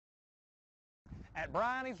At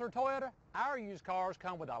Bryan Easler Toyota, our used cars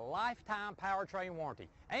come with a lifetime powertrain warranty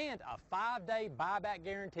and a 5-day buyback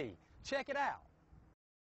guarantee. Check it out.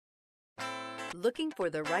 Looking for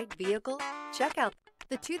the right vehicle? Check out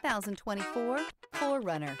the 2024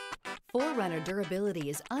 4Runner. 4Runner durability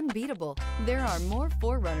is unbeatable. There are more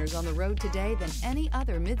 4Runners on the road today than any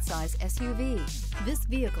other midsize SUV. This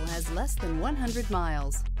vehicle has less than 100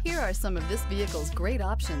 miles. Here are some of this vehicle's great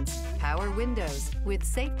options: power windows with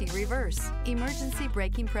safety reverse, emergency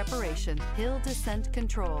braking preparation, hill descent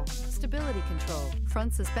control, stability control,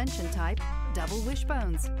 front suspension type, double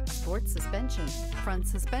wishbones, sports suspension, front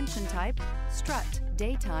suspension type, strut,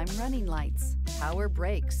 daytime running lights, power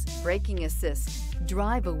brakes, braking assist.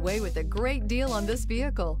 Drive away with a great deal on this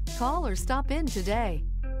vehicle. Call or stop in today.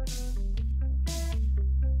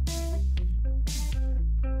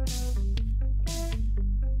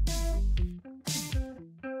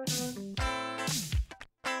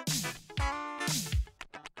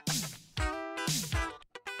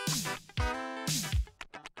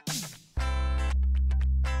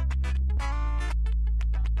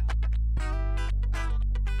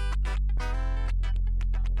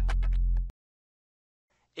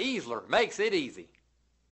 Easler makes it easy.